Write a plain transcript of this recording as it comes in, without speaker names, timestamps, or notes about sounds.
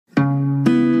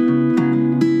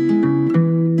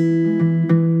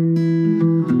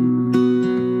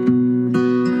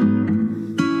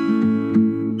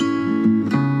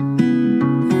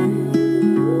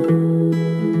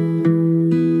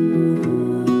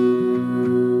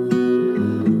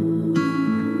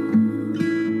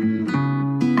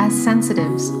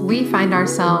sensitives, we find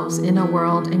ourselves in a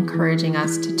world encouraging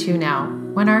us to tune out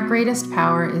when our greatest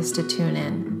power is to tune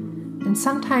in. And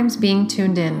sometimes being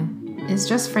tuned in is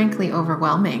just frankly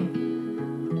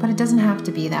overwhelming. But it doesn't have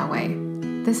to be that way.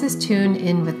 This is Tune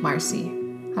In with Marcy,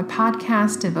 a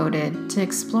podcast devoted to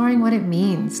exploring what it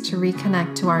means to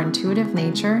reconnect to our intuitive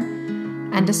nature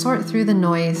and to sort through the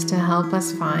noise to help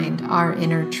us find our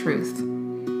inner truth.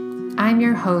 I'm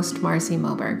your host, Marcy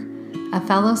Moberg, a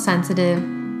fellow sensitive,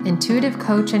 intuitive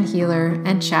coach and healer,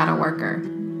 and shadow worker.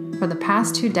 For the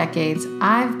past 2 decades,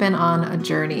 I've been on a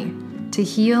journey to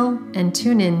heal and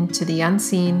tune in to the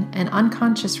unseen and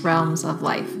unconscious realms of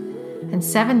life. And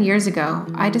 7 years ago,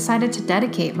 I decided to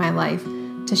dedicate my life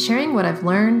to sharing what I've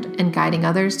learned and guiding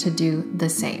others to do the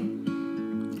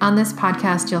same. On this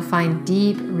podcast, you'll find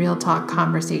deep, real talk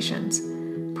conversations,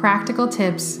 practical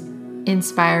tips,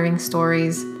 inspiring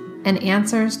stories, and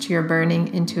answers to your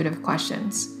burning intuitive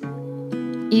questions.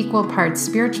 Equal parts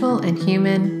spiritual and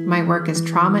human, my work is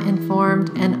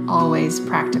trauma-informed and always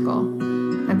practical.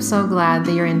 I'm so glad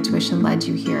that your intuition led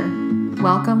you here.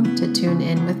 Welcome to Tune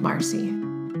In with Marcy.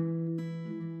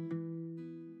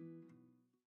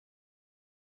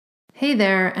 Hey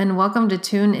there, and welcome to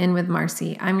Tune In with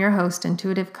Marcy. I'm your host,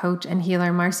 intuitive coach and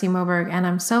healer Marcy Moberg, and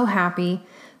I'm so happy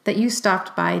that you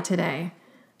stopped by today.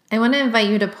 I want to invite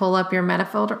you to pull up your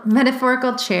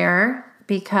metaphorical chair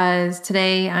because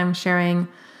today I'm sharing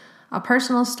a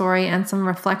personal story and some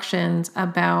reflections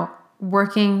about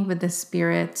working with the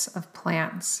spirits of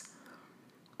plants.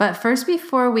 But first,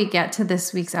 before we get to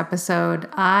this week's episode,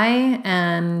 I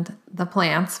and the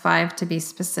plants, 5 to be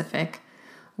specific,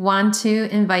 want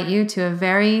to invite you to a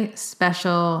very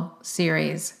special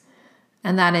series,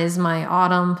 and that is my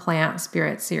Autumn Plant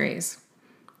Spirit series.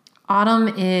 Autumn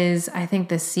is, I think,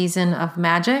 the season of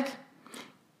magic.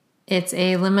 It's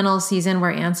a liminal season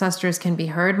where ancestors can be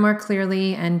heard more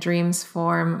clearly and dreams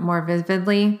form more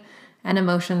vividly and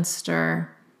emotions stir,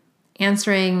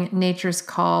 answering nature's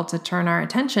call to turn our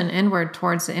attention inward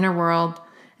towards the inner world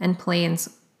and planes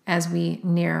as we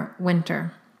near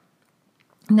winter.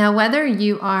 Now, whether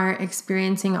you are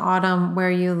experiencing autumn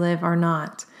where you live or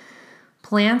not,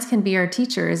 plants can be our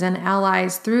teachers and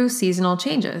allies through seasonal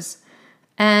changes.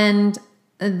 And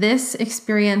this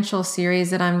experiential series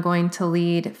that I'm going to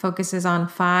lead focuses on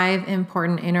 5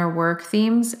 important inner work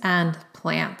themes and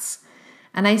plants.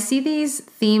 And I see these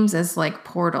themes as like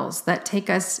portals that take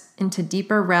us into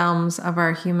deeper realms of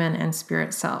our human and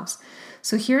spirit selves.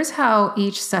 So here's how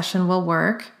each session will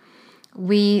work.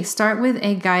 We start with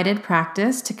a guided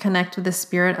practice to connect with the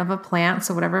spirit of a plant,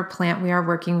 so whatever plant we are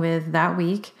working with that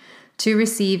week, to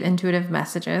receive intuitive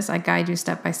messages. I guide you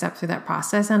step by step through that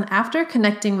process. And after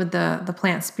connecting with the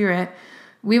plant spirit,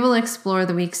 we will explore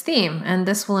the week's theme. And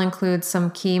this will include some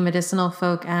key medicinal,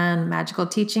 folk, and magical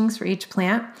teachings for each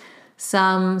plant,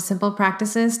 some simple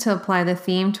practices to apply the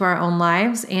theme to our own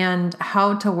lives, and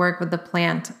how to work with the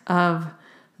plant of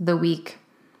the week.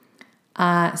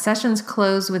 Sessions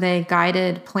close with a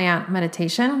guided plant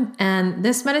meditation, and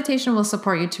this meditation will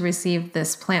support you to receive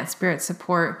this plant spirit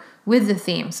support with the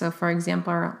theme. So for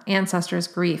example, our ancestors'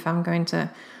 grief, I'm going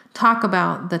to talk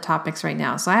about the topics right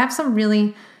now. So I have some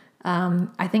really,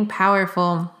 I think,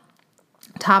 powerful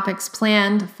topics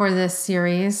planned for this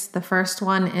series. The first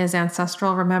one is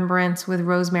ancestral remembrance with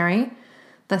rosemary.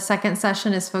 The second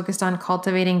session is focused on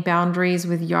cultivating boundaries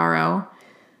with yarrow.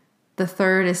 The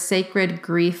third is sacred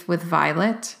grief with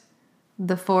violet.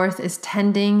 The fourth is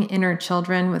tending inner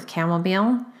children with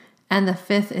chamomile. And the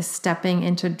fifth is stepping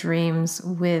into dreams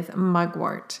with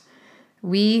mugwort.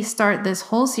 We start this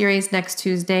whole series next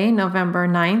Tuesday, November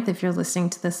 9th, if you're listening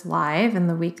to this live in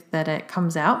the week that it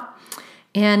comes out.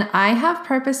 And I have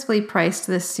purposefully priced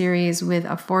this series with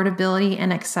affordability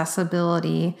and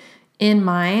accessibility in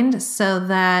mind so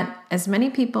that as many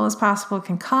people as possible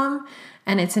can come,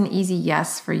 and it's an easy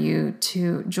yes for you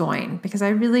to join, because I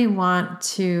really want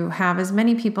to have as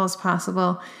many people as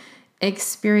possible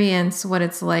experience what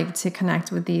it's like to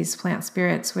connect with these plant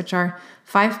spirits, which are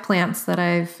 5 plants that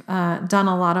I've done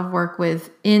a lot of work with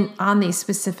on these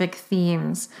specific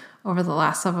themes over the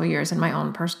last several years in my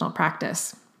own personal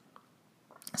practice.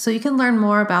 So you can learn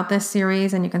more about this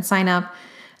series, and you can sign up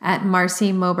at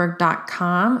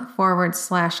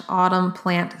marcymoberg.com/autumn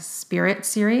plant spirit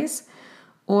series.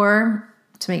 Or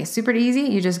to make it super easy,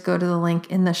 you just go to the link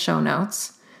in the show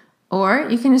notes. Or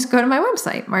you can just go to my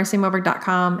website,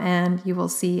 marcymoberg.com, and you will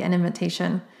see an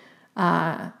invitation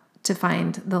to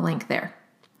find the link there.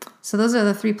 So those are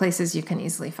the 3 places you can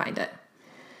easily find it.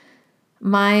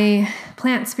 My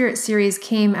plant spirit series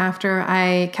came after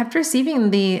I kept receiving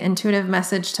the intuitive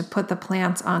message to put the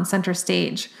plants on center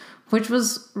stage which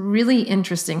was really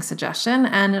interesting suggestion.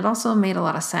 And it also made a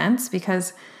lot of sense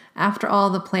because after all,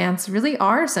 the plants really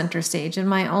are center stage in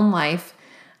my own life.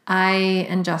 I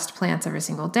ingest plants every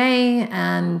single day,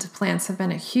 and plants have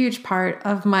been a huge part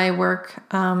of my work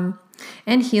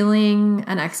and healing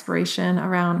and exploration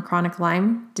around chronic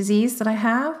Lyme disease that I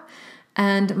have.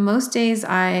 And most days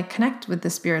I connect with the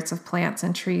spirits of plants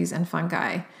and trees and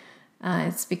fungi.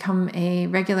 It's become a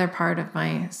regular part of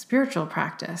my spiritual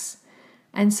practice.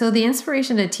 And so the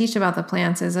inspiration to teach about the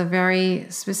plants is a very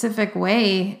specific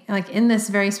way, like in this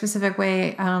very specific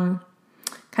way,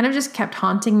 kind of just kept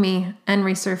haunting me and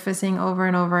resurfacing over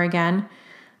and over again.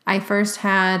 I first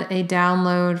had a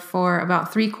download for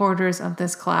about 3/4 of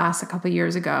this class a couple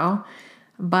years ago,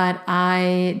 but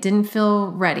I didn't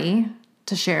feel ready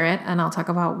to share it, and I'll talk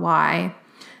about why.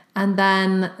 And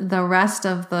then the rest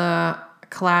of the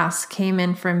class came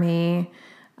in for me.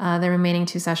 The remaining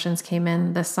 2 sessions came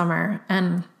in this summer.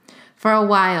 And for a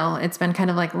while, it's been kind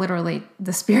of like literally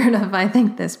the spirit of, I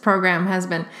think, this program has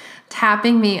been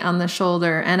tapping me on the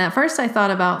shoulder. And at first I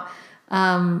thought about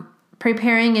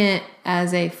preparing it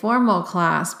as a formal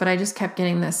class, but I just kept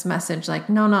getting this message like,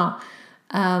 no,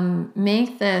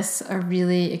 make this a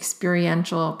really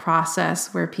experiential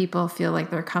process where people feel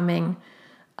like they're coming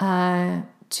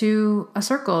to a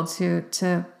circle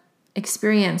to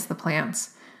experience the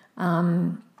plants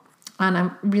on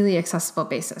a really accessible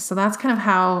basis. So that's kind of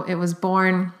how it was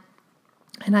born.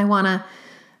 And I want to,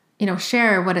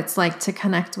 share what it's like to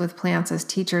connect with plants as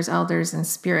teachers, elders, and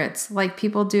spirits, like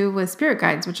people do with spirit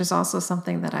guides, which is also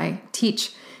something that I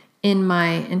teach in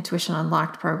my Intuition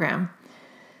Unlocked program.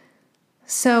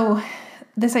 So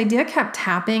this idea kept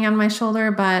tapping on my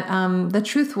shoulder, but the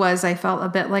truth was I felt a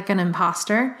bit like an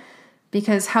imposter,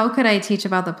 because how could I teach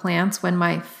about the plants when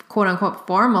my quote unquote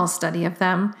formal study of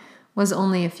them was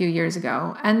only a few years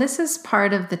ago? And this is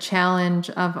part of the challenge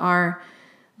of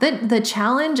the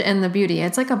challenge and the beauty.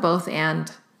 It's like a both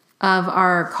and of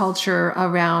our culture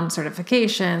around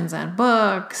certifications and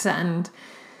books and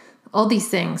all these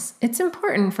things. It's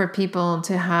important for people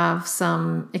to have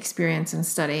some experience and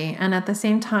study. And at the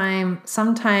same time,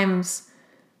 sometimes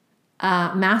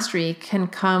mastery can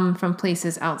come from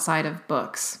places outside of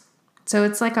books. So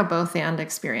it's like a both and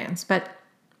experience. But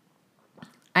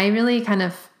I really kind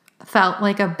of felt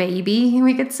like a baby,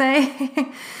 we could say,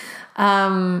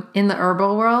 in the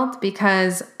herbal world,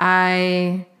 because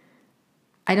I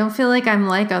don't feel like I'm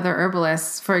like other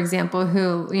herbalists, for example,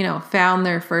 who, found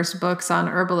their first books on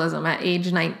herbalism at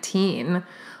age 19,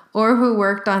 or who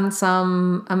worked on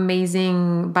some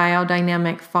amazing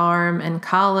biodynamic farm in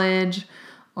college,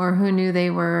 or who knew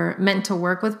they were meant to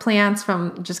work with plants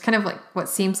from just kind of like what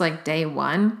seems like day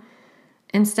one.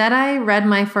 Instead, I read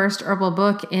my first herbal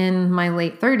book in my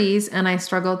late 30s, and I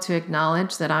struggled to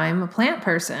acknowledge that I'm a plant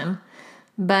person.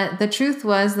 But the truth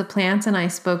was the plants and I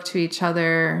spoke to each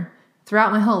other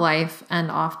throughout my whole life and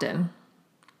often.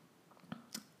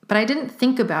 But I didn't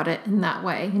think about it in that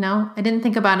way, I didn't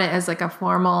think about it as like a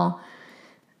formal,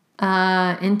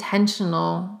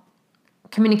 intentional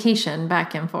communication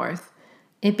back and forth.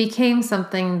 It became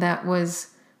something that was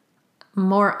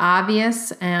more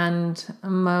obvious and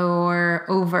more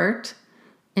overt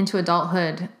into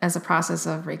adulthood as a process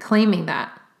of reclaiming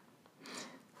that.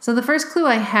 So the first clue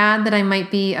I had that I might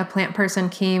be a plant person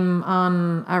came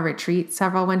on a retreat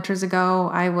several winters ago.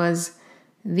 I was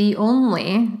the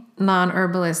only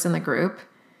non-herbalist in the group,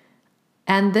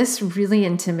 and this really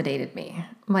intimidated me.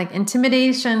 Like,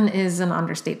 intimidation is an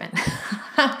understatement.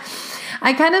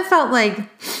 I kind of felt like,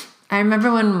 I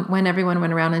remember when everyone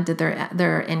went around and did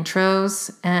their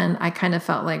intros, and I kind of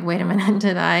felt like, wait a minute,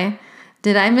 did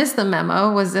I miss the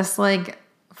memo? Was this like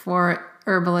for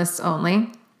herbalists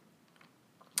only?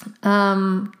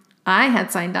 I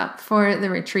had signed up for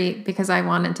the retreat because I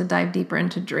wanted to dive deeper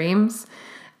into dreams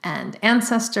and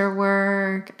ancestor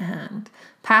work and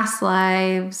past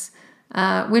lives,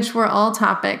 which were all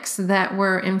topics that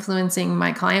were influencing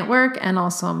my client work and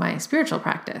also my spiritual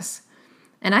practice.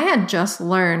 And I had just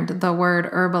learned the word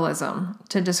herbalism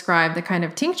to describe the kind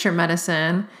of tincture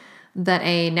medicine that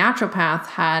a naturopath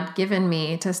had given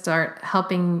me to start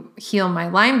helping heal my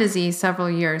Lyme disease several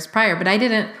years prior. But I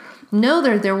didn't know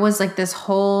there was like this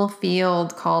whole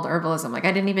field called herbalism. Like,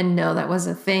 I didn't even know that was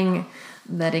a thing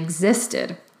that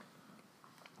existed.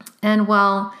 And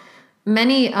while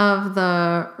many of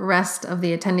the rest of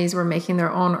the attendees were making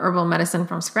their own herbal medicine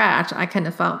from scratch, I kind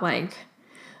of felt like,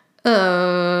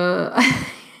 hi.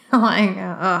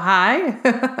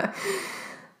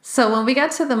 So when we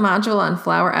got to the module on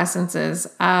flower essences,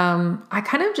 I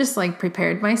kind of just like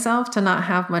prepared myself to not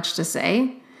have much to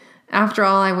say. After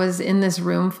all, I was in this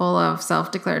room full of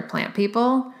self-declared plant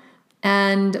people.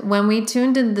 And when we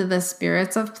tuned into the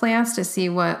spirits of plants to see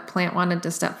what plant wanted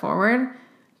to step forward,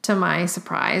 to my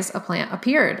surprise, a plant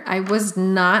appeared. I was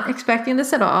not expecting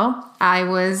this at all. I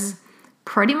was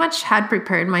pretty much had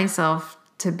prepared myself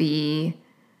to be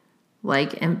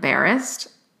like embarrassed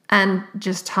and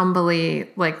just humbly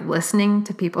like listening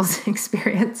to people's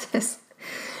experiences.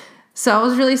 So I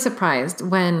was really surprised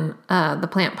when the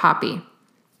plant Poppy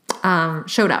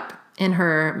showed up in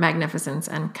her magnificence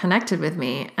and connected with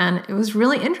me. And it was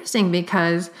really interesting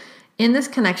because in this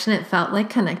connection, it felt like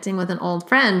connecting with an old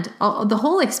friend. The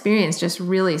whole experience just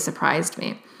really surprised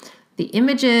me. The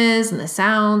images and the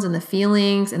sounds and the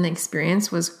feelings and the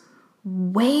experience was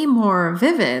way more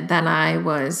vivid than I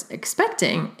was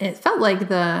expecting. It felt like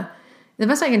the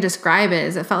best I can describe it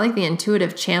is it felt like the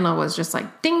intuitive channel was just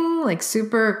like ding, like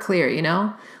super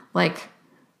clear, like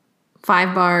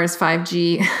 5 bars,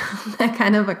 5G, that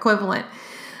kind of equivalent.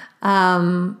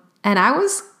 And I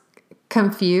was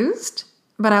confused,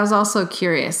 but I was also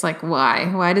curious, like why?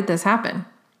 Why did this happen?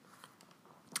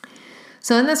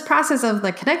 So in this process of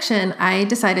the connection, I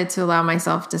decided to allow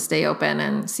myself to stay open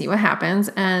and see what happens.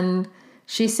 And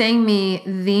she sang me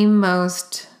the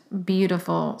most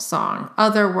beautiful song,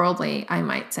 otherworldly, I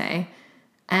might say.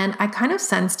 And I kind of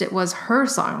sensed it was her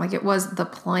song, like it was the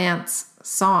plant's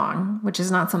song, which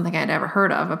is not something I'd ever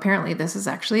heard of. Apparently, this is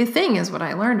actually a thing, is what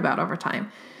I learned about over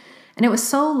time. And it was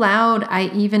so loud,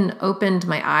 I even opened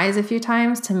my eyes a few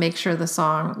times to make sure the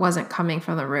song wasn't coming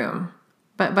from the room.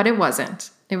 But it wasn't.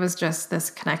 It was just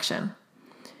this connection.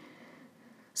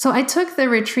 So I took the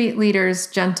retreat leader's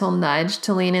gentle nudge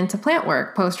to lean into plant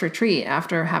work post-retreat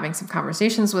after having some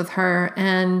conversations with her.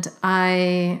 And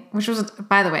which was,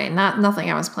 by the way,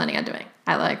 nothing I was planning on doing.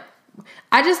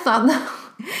 I just thought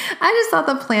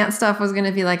the plant stuff was going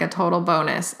to be like a total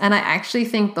bonus. And I actually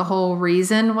think the whole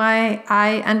reason why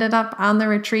I ended up on the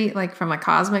retreat, like from a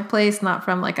cosmic place, not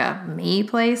from like a me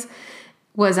place,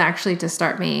 was actually to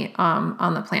start me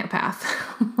on the plant path.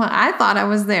 Well, I thought I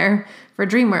was there for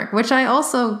dream work, which I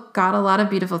also got a lot of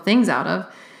beautiful things out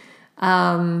of.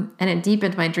 And it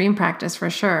deepened my dream practice for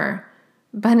sure.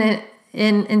 But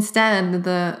instead,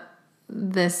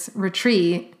 this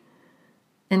retreat,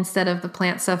 instead of the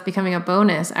plant stuff becoming a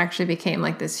bonus, actually became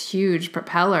like this huge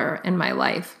propeller in my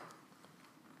life.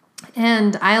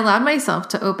 And I allowed myself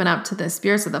to open up to the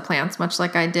spirits of the plants, much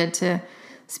like I did to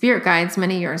spirit guides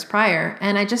many years prior.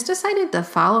 And I just decided to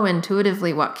follow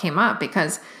intuitively what came up,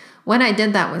 because when I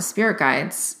did that with spirit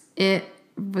guides, it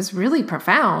was really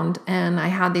profound. And I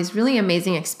had these really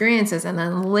amazing experiences. And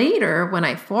then later, when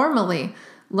I formally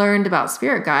learned about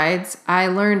spirit guides, I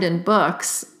learned in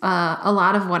books a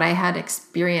lot of what I had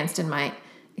experienced in my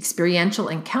experiential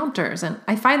encounters. And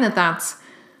I find that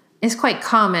is quite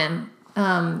common,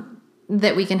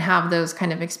 that we can have those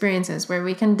kind of experiences where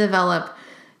we can develop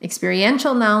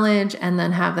experiential knowledge and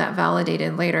then have that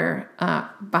validated later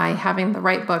by having the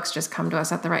right books just come to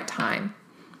us at the right time.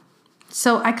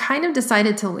 So I kind of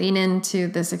decided to lean into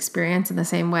this experience in the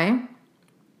same way.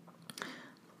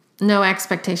 No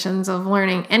expectations of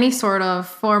learning any sort of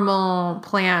formal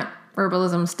plant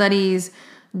herbalism studies,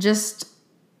 just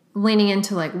leaning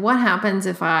into like what happens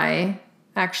if I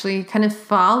actually kind of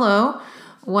follow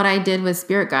what I did with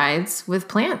spirit guides with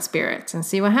plant spirits and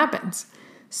see what happens.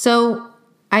 So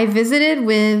I visited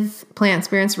with plant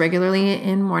spirits regularly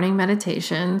in morning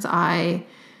meditations. I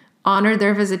honored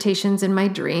their visitations in my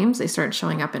dreams. They started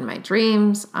showing up in my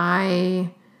dreams.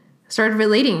 I started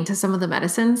relating to some of the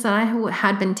medicines that I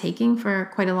had been taking for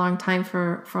quite a long time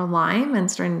for Lyme, and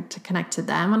starting to connect to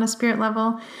them on a spirit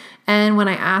level. And when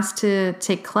I asked to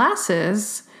take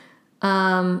classes, when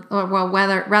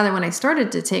I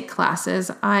started to take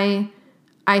classes, I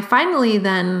finally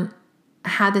then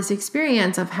had this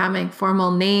experience of having formal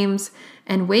names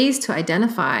and ways to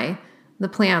identify the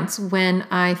plants when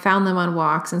I found them on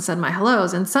walks and said my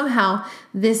hellos. And somehow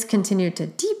this continued to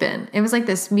deepen. It was like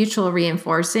this mutual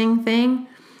reinforcing thing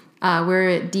where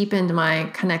it deepened my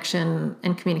connection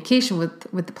and communication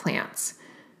with the plants.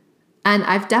 And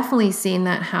I've definitely seen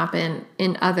that happen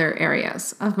in other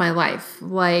areas of my life,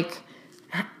 like,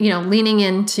 leaning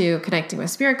into connecting with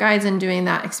spirit guides and doing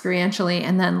that experientially,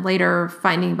 and then later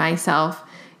finding myself,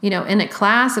 in a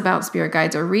class about spirit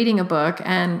guides or reading a book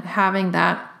and having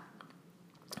that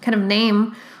kind of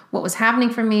name what was happening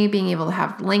for me, being able to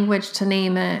have language to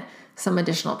name it, some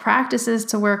additional practices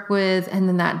to work with, and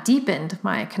then that deepened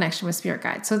my connection with spirit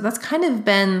guides. So that's kind of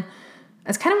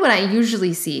what I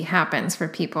usually see happens for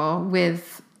people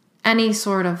with any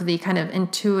sort of the kind of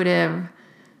intuitive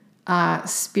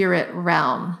spirit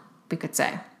realm, we could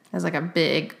say, as like a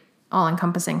big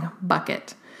all-encompassing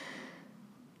bucket.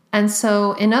 And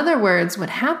so, in other words, what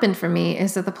happened for me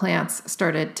is that the plants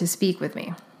started to speak with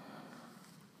me.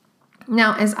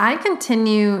 Now, as I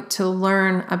continue to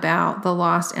learn about the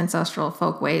lost ancestral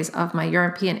folkways of my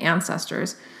European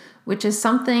ancestors, which is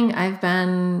something I've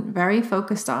been very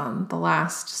focused on the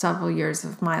last several years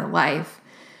of my life,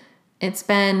 it's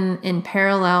been in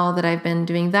parallel that I've been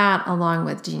doing that along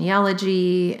with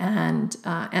genealogy and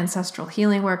ancestral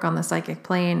healing work on the psychic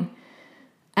plane.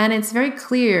 And it's very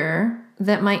clear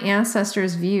that my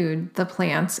ancestors viewed the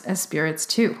plants as spirits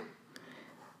too.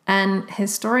 And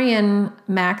historian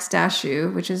Max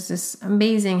Dashu, which is this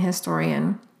amazing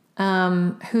historian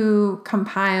who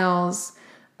compiles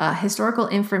historical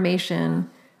information,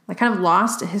 like kind of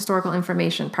lost historical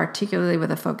information, particularly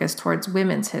with a focus towards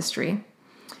women's history.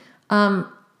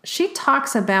 She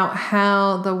talks about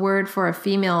how the word for a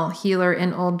female healer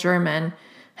in Old German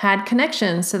had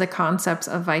connections to the concepts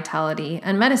of vitality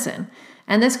and medicine.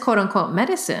 And this quote-unquote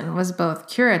medicine was both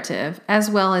curative as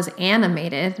well as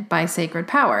animated by sacred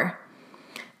power.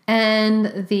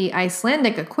 And the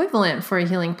Icelandic equivalent for a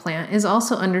healing plant is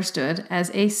also understood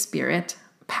as a spirit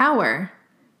power.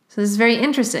 So this is very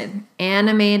interesting.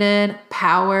 Animated,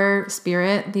 power,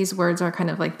 spirit, these words are kind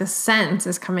of like the sense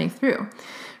is coming through.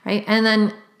 Right? And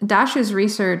then Dashu's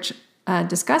research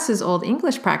discusses Old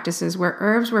English practices where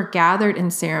herbs were gathered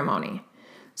in ceremony.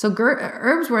 So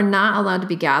herbs were not allowed to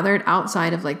be gathered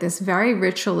outside of like this very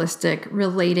ritualistic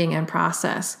relating and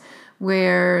process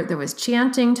where there was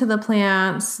chanting to the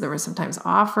plants, there was sometimes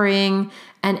offering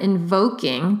and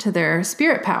invoking to their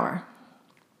spirit power.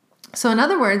 So in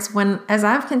other words, as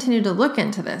I've continued to look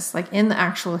into this, like in the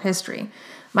actual history,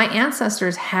 my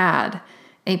ancestors had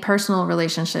a personal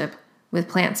relationship with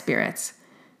plant spirits.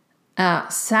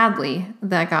 Sadly,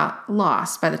 that got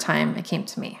lost by the time it came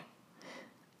to me.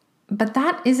 But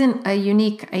that isn't a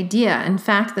unique idea. In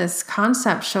fact, this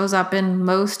concept shows up in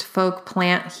most folk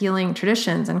plant healing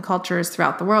traditions and cultures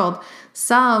throughout the world.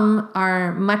 Some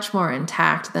are much more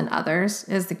intact than others,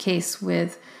 is the case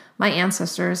with my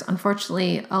ancestors.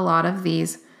 Unfortunately, a lot of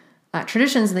these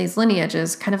traditions and these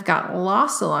lineages kind of got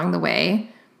lost along the way.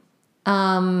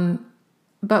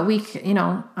 But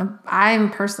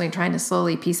I'm personally trying to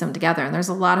slowly piece them together. And there's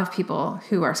a lot of people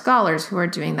who are scholars who are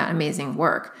doing that amazing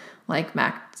work, like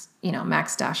Max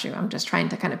Dashu. I'm just trying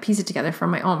to kind of piece it together from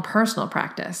my own personal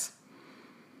practice.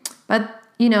 But,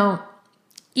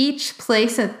 each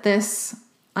place that this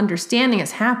understanding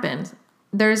has happened,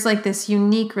 there's like this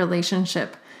unique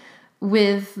relationship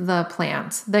with the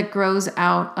plants that grows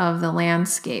out of the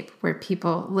landscape where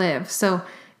people live. So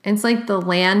it's like the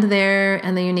land there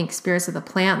and the unique spirits of the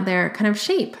plant there kind of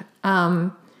shape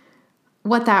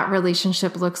what that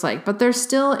relationship looks like. But there's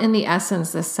still in the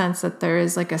essence this sense that there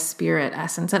is like a spirit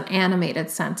essence, an animated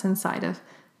sense inside of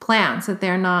plants, that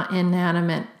they're not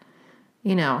inanimate,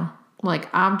 like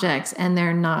objects, and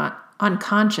they're not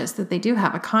unconscious, that they do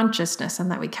have a consciousness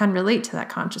and that we can relate to that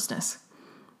consciousness.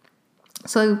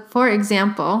 So for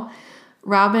example,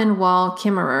 Robin Wall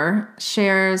Kimmerer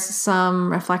shares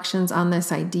some reflections on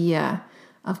this idea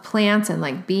of plants and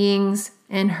like beings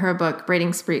in her book,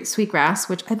 Braiding Sweetgrass,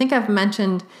 which I think I've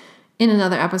mentioned in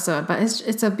another episode, but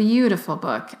it's a beautiful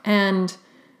book. And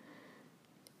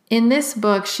in this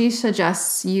book, she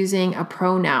suggests using a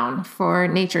pronoun for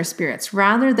nature spirits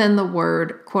rather than the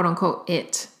word, quote unquote,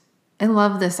 it. I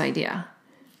love this idea.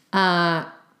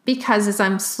 Because as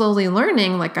I'm slowly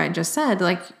learning, like I just said,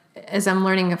 like as I'm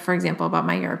learning, for example, about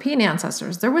my European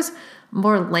ancestors, there was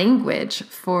more language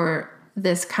for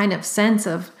this kind of sense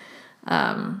of,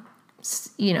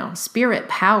 spirit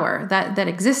power that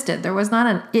existed. There was not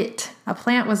an it. A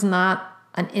plant was not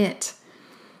an it.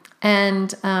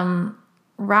 And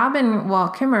Robin Wall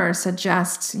Kimmerer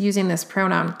suggests using this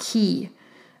pronoun ki,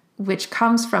 which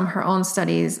comes from her own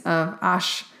studies of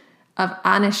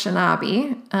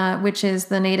Anishinaabe, which is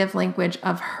the native language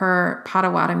of her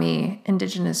Potawatomi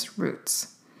indigenous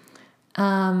roots.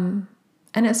 And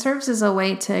it serves as a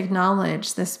way to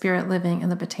acknowledge the spirit living in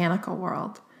the botanical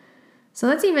world. So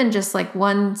that's even just like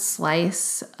one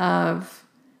slice of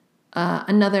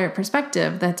another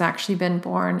perspective that's actually been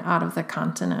born out of the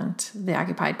continent, the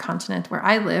occupied continent where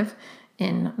I live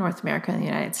in North America and the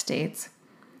United States.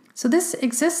 So this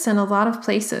exists in a lot of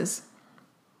places.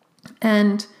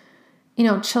 And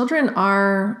children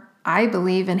are, I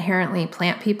believe, inherently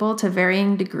plant people to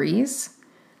varying degrees.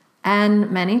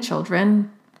 And many children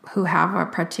who have a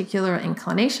particular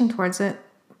inclination towards it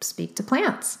speak to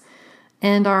plants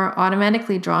and are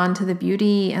automatically drawn to the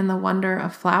beauty and the wonder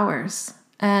of flowers.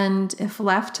 And if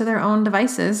left to their own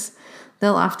devices,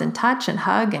 they'll often touch and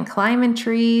hug and climb in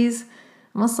trees,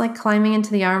 almost like climbing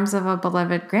into the arms of a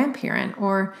beloved grandparent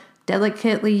or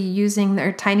delicately using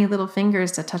their tiny little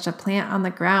fingers to touch a plant on the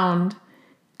ground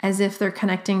as if they're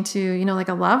connecting to, like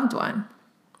a loved one.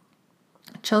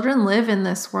 Children live in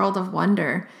this world of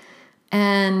wonder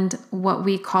and what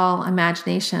we call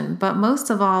imagination, but most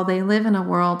of all, they live in a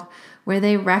world where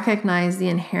they recognize the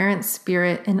inherent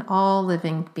spirit in all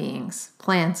living beings,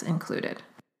 plants included.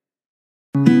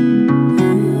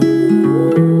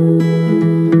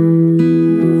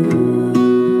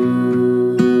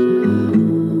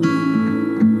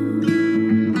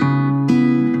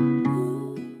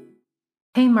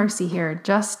 Hey, Marcy here.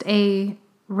 Just a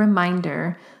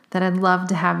reminder that I'd love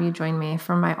to have you join me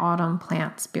for my Autumn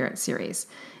Plant Spirit series.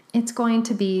 It's going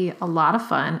to be a lot of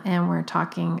fun, and we're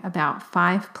talking about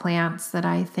 5 plants that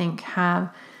I think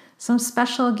have some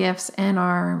special gifts and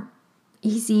are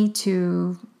easy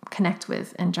to connect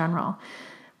with in general.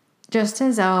 Just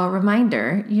as a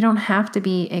reminder, you don't have to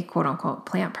be a quote-unquote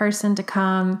plant person to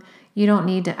come. You don't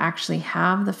need to actually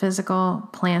have the physical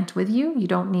plant with you. You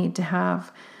don't need to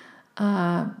have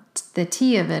the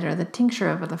tea of it or the tincture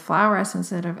of it, the flower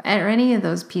essence of it, or any of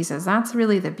those pieces. That's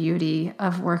really the beauty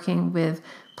of working with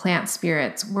plant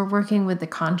spirits. We're working with the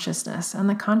consciousness, and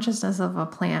the consciousness of a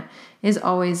plant is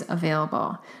always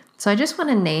available. So I just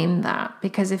want to name that,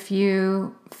 because if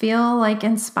you feel like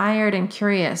inspired and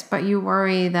curious, but you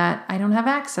worry that I don't have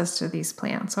access to these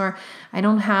plants, or I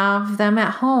don't have them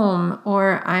at home,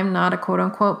 or I'm not a quote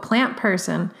unquote plant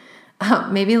person,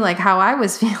 maybe like how I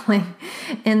was feeling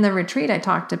in the retreat I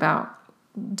talked about,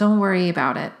 don't worry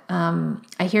about it.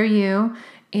 I hear you,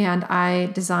 and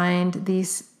I designed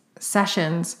these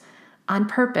sessions on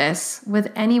purpose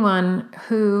with anyone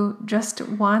who just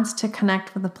wants to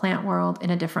connect with the plant world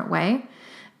in a different way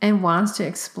and wants to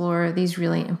explore these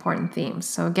really important themes.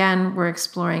 So again, we're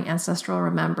exploring ancestral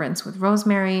remembrance with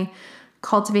rosemary,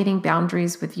 cultivating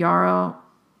boundaries with yarrow.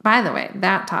 By the way,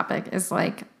 that topic is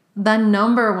like the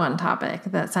number one topic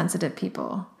that sensitive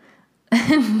people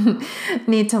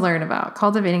need to learn about.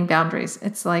 Cultivating boundaries.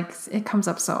 It's like it comes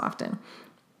up so often.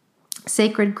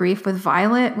 Sacred grief with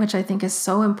violet, which I think is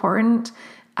so important.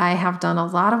 I have done a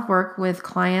lot of work with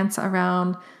clients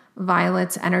around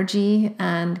violet's energy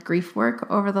and grief work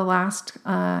over the last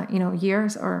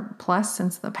years or plus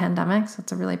since the pandemic. So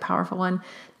it's a really powerful one.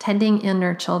 Tending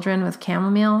inner children with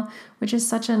chamomile, which is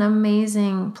such an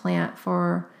amazing plant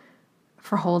for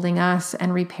holding us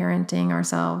and reparenting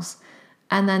ourselves.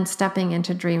 And then stepping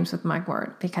into dreams with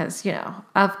mugwort, because,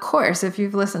 of course, if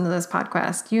you've listened to this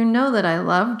podcast, you know that I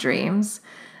love dreams.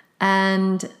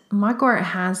 And mugwort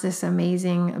has this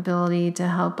amazing ability to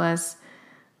help us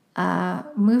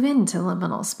move into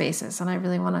liminal spaces. And I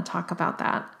really want to talk about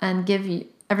that and give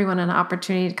everyone an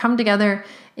opportunity to come together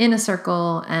in a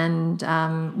circle and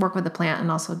work with the plant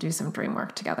and also do some dream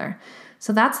work together.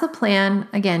 So that's the plan.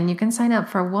 Again, you can sign up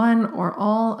for one or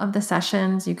all of the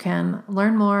sessions. You can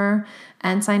learn more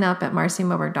and sign up at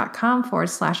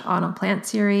marcymoberg.com/autumn plant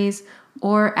series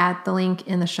or at the link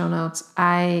in the show notes.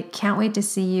 I can't wait to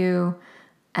see you.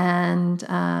 And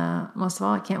most of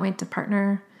all, I can't wait to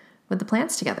partner with the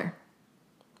plants together.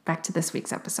 Back to this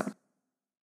week's episode.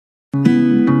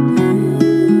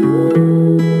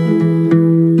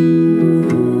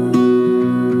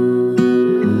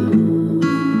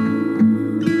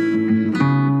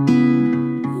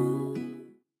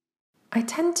 I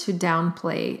tend to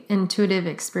downplay intuitive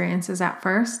experiences at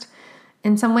first.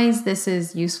 In some ways, this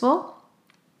is useful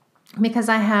because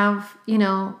I have,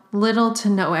 little to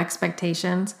no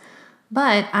expectations,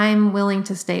 but I'm willing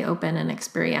to stay open and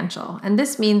experiential. And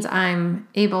this means I'm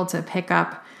able to pick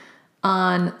up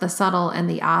on the subtle and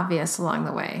the obvious along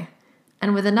the way.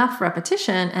 And with enough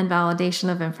repetition and validation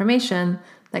of information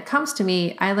that comes to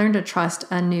me, I learn to trust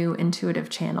a new intuitive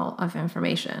channel of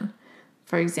information.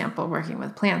 For example, working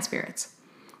with plant spirits.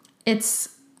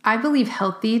 It's, I believe,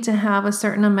 healthy to have a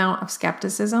certain amount of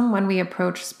skepticism when we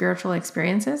approach spiritual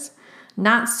experiences.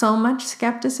 Not so much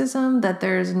skepticism that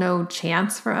there's no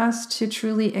chance for us to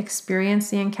truly experience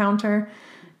the encounter,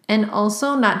 and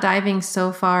also not diving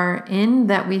so far in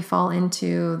that we fall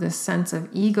into this sense of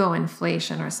ego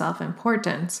inflation or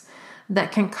self-importance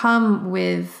that can come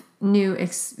with new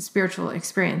spiritual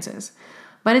experiences.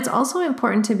 But it's also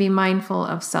important to be mindful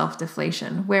of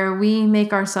self-deflation, where we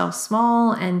make ourselves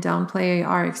small and downplay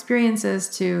our experiences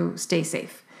to stay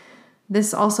safe.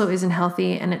 This also isn't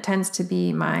healthy, and it tends to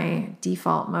be my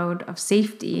default mode of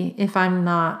safety if I'm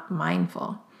not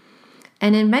mindful.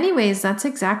 And in many ways, that's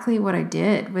exactly what I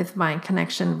did with my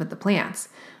connection with the plants,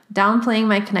 downplaying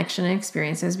my connection and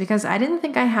experiences because I didn't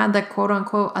think I had the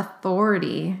quote-unquote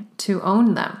authority to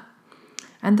own them.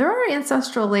 And there are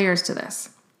ancestral layers to this.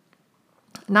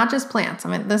 Not just plants. I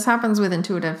mean, this happens with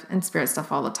intuitive and spirit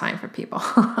stuff all the time for people.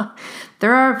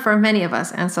 There are, for many of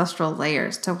us, ancestral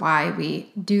layers to why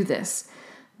we do this.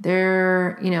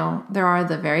 There are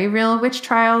the very real witch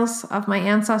trials of my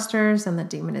ancestors and the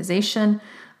demonization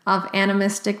of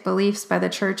animistic beliefs by the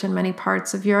church in many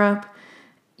parts of Europe.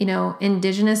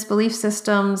 Indigenous belief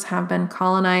systems have been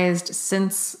colonized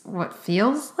since what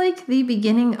feels like the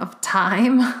beginning of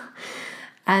time.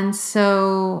 And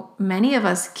so many of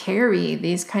us carry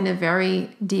these kind of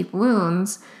very deep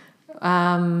wounds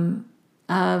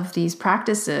of these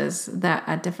practices that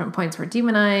at different points were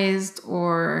demonized,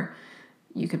 or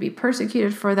you could be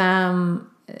persecuted for them.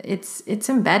 It's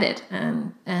embedded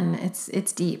and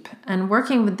it's deep. And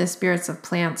working with the spirits of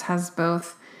plants has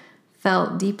both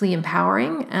felt deeply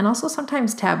empowering and also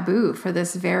sometimes taboo for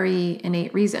this very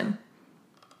innate reason.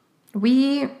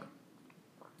 We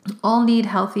all need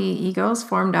healthy egos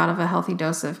formed out of a healthy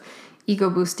dose of ego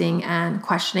boosting and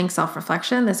questioning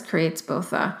self-reflection. This creates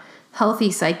both a healthy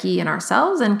psyche in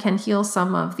ourselves and can heal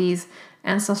some of these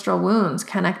ancestral wounds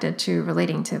connected to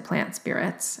relating to plant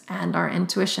spirits and our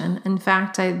intuition. In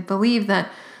fact, I believe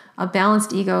that a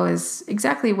balanced ego is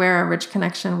exactly where a rich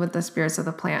connection with the spirits of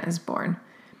the plant is born.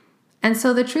 And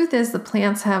so the truth is the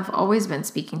plants have always been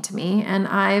speaking to me, and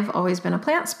I've always been a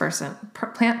plant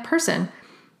person.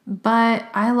 But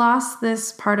I lost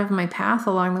this part of my path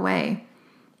along the way.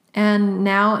 And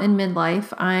now in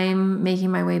midlife, I'm making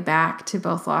my way back to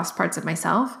both lost parts of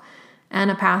myself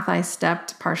and a path I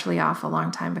stepped partially off a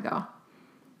long time ago.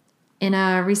 In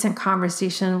a recent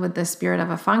conversation with the spirit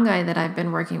of a fungi that I've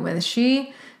been working with,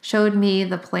 she showed me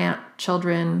the plant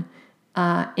children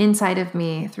inside of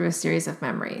me through a series of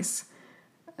memories.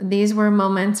 These were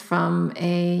moments from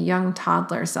a young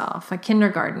toddler self, a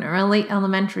kindergartner, a late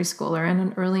elementary schooler, and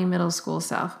an early middle school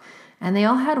self. And they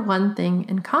all had one thing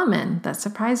in common that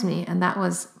surprised me, and that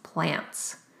was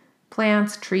plants.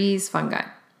 Plants, trees, fungi.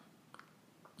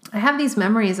 I have these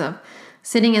memories of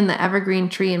sitting in the evergreen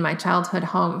tree in my childhood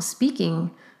home, speaking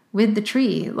with the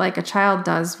tree like a child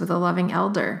does with a loving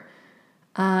elder.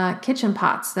 Kitchen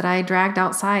pots that I dragged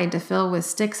outside to fill with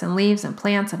sticks and leaves and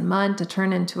plants and mud to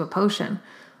turn into a potion.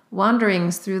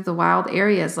 Wanderings through the wild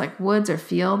areas like woods or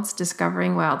fields,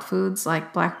 discovering wild foods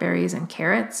like blackberries and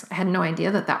carrots. I had no idea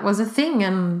that was a thing,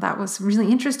 and that was really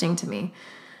interesting to me.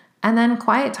 And then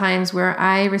quiet times where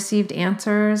I received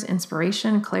answers,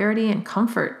 inspiration, clarity, and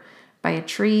comfort by a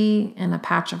tree, in a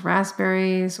patch of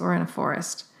raspberries, or in a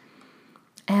forest.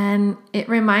 And it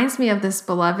reminds me of this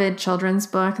beloved children's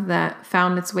book that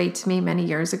found its way to me many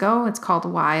years ago. It's called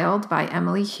Wild by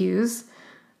Emily Hughes.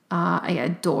 I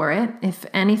adore it. If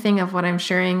anything of what I'm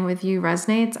sharing with you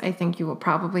resonates, I think you will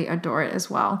probably adore it as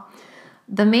well.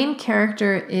 The main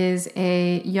character is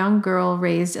a young girl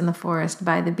raised in the forest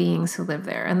by the beings who live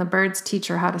there. And the birds teach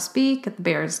her how to speak, the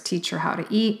bears teach her how to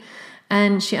eat,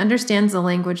 and she understands the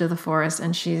language of the forest,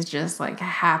 and she's just like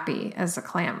happy as a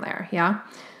clam there, yeah?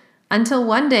 Until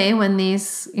one day when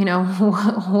these,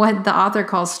 what the author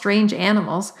calls strange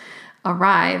animals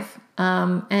arrive,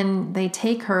 and they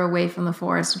take her away from the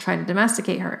forest and try to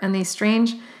domesticate her. And these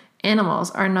strange animals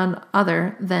are none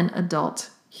other than adult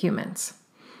humans.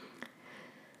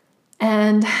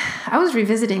 And I was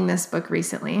revisiting this book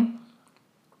recently,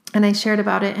 and I shared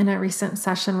about it in a recent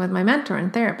session with my mentor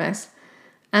and therapist,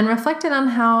 and reflected on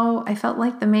how I felt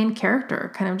like the main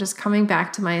character, kind of just coming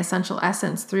back to my essential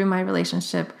essence through my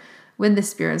relationship with the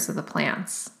spirits of the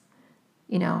plants.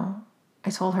 I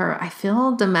told her, I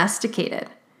feel domesticated.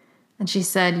 And she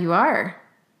said, you are.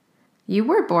 You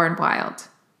were born wild,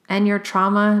 and your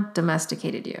trauma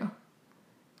domesticated you.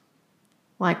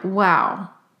 Like,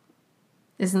 wow.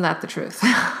 Isn't that the truth?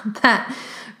 That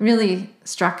really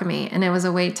struck me. And it was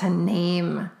a way to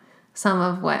name some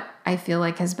of what I feel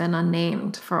like has been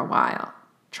unnamed for a while.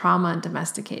 Trauma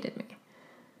domesticated me.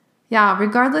 Yeah,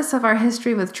 regardless of our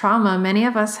history with trauma, many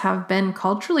of us have been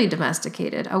culturally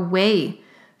domesticated away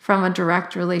from a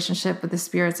direct relationship with the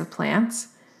spirits of plants,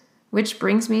 which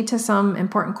brings me to some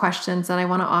important questions that I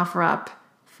want to offer up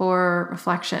for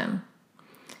reflection.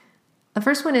 The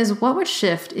first one is, what would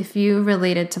shift if you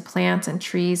related to plants and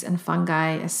trees and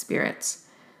fungi as spirits?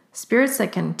 Spirits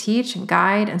that can teach and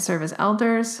guide and serve as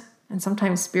elders, and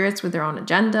sometimes spirits with their own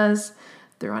agendas,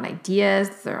 their own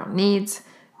ideas, their own needs.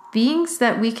 Beings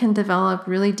that we can develop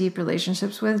really deep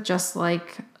relationships with, just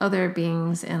like other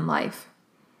beings in life.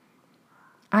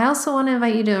 I also want to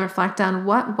invite you to reflect on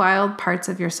what wild parts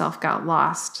of yourself got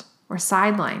lost or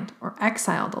sidelined or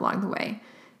exiled along the way.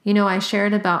 I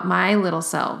shared about my little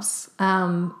selves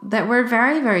that were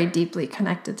very, very deeply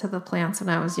connected to the plants when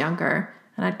I was younger,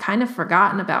 and I'd kind of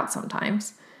forgotten about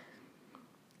sometimes.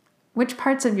 Which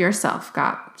parts of yourself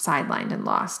got sidelined and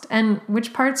lost? And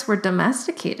which parts were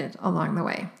domesticated along the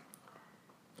way?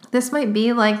 This might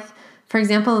be like, for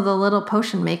example, the little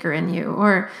potion maker in you,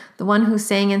 or the one who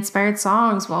sang inspired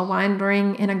songs while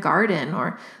wandering in a garden,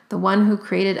 or the one who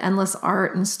created endless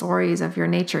art and stories of your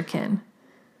nature kin.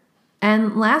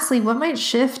 And lastly, what might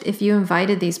shift if you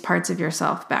invited these parts of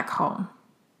yourself back home?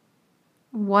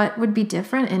 What would be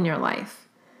different in your life?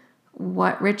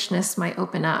 What richness might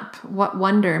open up? What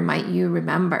wonder might you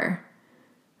remember?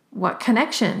 What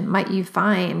connection might you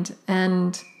find?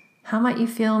 And how might you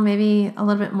feel maybe a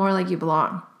little bit more like you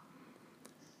belong?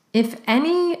 If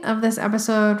any of this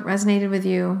episode resonated with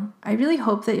you, I really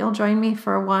hope that you'll join me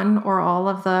for one or all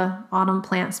of the Autumn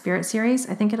Plant Spirit series.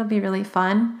 I think it'll be really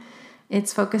fun.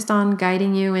 It's focused on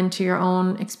guiding you into your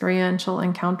own experiential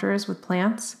encounters with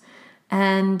plants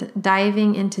and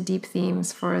diving into deep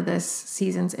themes for this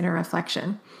season's inner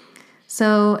reflection.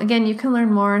 So again, you can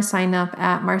learn more, sign up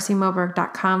at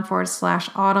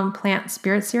marcymoberg.com/Autumn Plant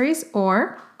Spirit Series,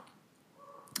 or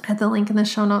at the link in the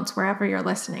show notes wherever you're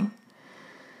listening.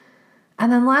 And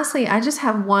then lastly, I just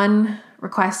have one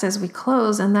request as we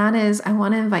close, and that is I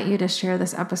want to invite you to share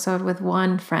this episode with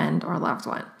one friend or loved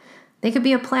one. They could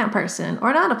be a plant person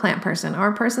or not a plant person, or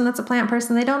a person that's a plant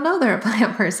person. They don't know they're a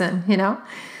plant person,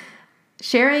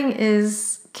 Sharing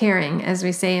is caring, as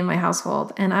we say in my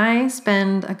household. And I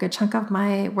spend a good chunk of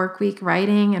my work week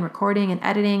writing and recording and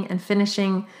editing and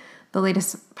finishing the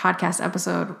latest podcast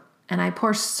episode. And I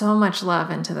pour so much love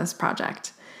into this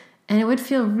project. And it would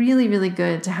feel really, really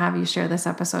good to have you share this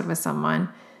episode with someone.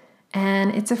 And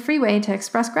it's a free way to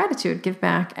express gratitude, give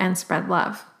back, and spread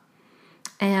love.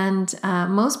 And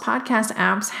most podcast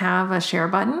apps have a share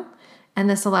button. And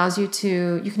this allows you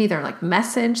can either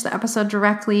message the episode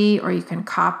directly, or you can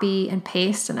copy and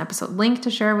paste an episode link to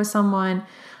share with someone.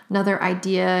 Another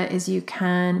idea is you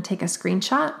can take a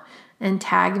screenshot and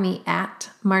tag me at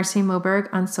Marcy Moberg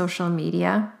on social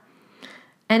media.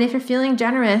 And if you're feeling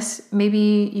generous,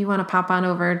 maybe you want to pop on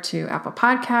over to Apple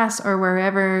Podcasts or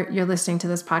wherever you're listening to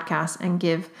this podcast and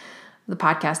give the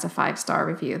podcast a 5-star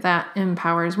review. That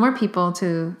empowers more people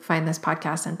to find this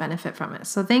podcast and benefit from it.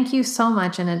 So thank you so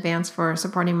much in advance for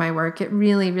supporting my work. It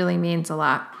really, really means a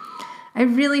lot. I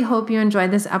really hope you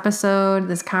enjoyed this episode,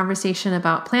 this conversation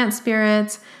about plant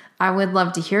spirits. I would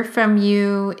love to hear from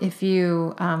you. If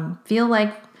you feel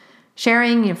like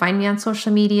sharing, you find me on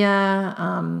social media,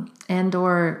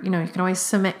 or you can always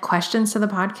submit questions to the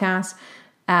podcast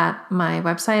at my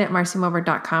website at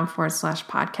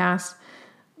marcymoberg.com/podcast.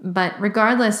 But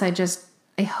regardless, I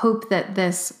hope that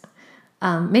this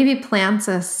maybe plants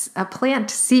a plant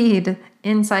seed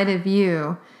inside of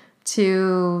you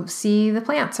to see the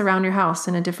plants around your house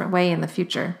in a different way in the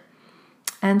future.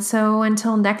 And so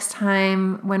until next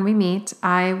time when we meet,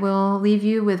 I will leave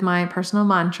you with my personal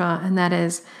mantra, and that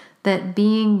is that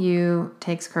being you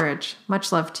takes courage.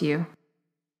 Much love to you.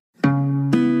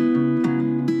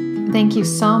 Thank you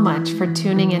so much for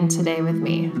tuning in today with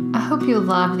me. I hope you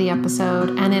love the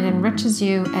episode and it enriches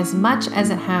you as much as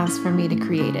it has for me to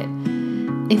create it.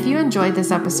 If you enjoyed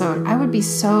this episode, I would be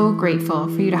so grateful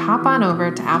for you to hop on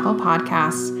over to Apple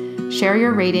Podcasts, share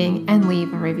your rating, and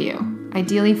leave a review,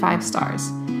 ideally 5 stars.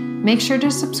 Make sure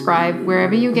to subscribe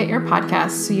wherever you get your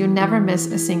podcasts so you never miss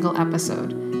a single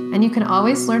episode. And you can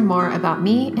always learn more about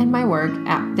me and my work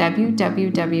at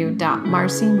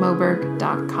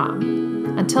www.marcymoberg.com.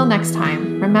 Until next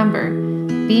time, remember,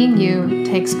 being you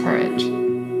takes courage.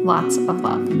 Lots of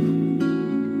love.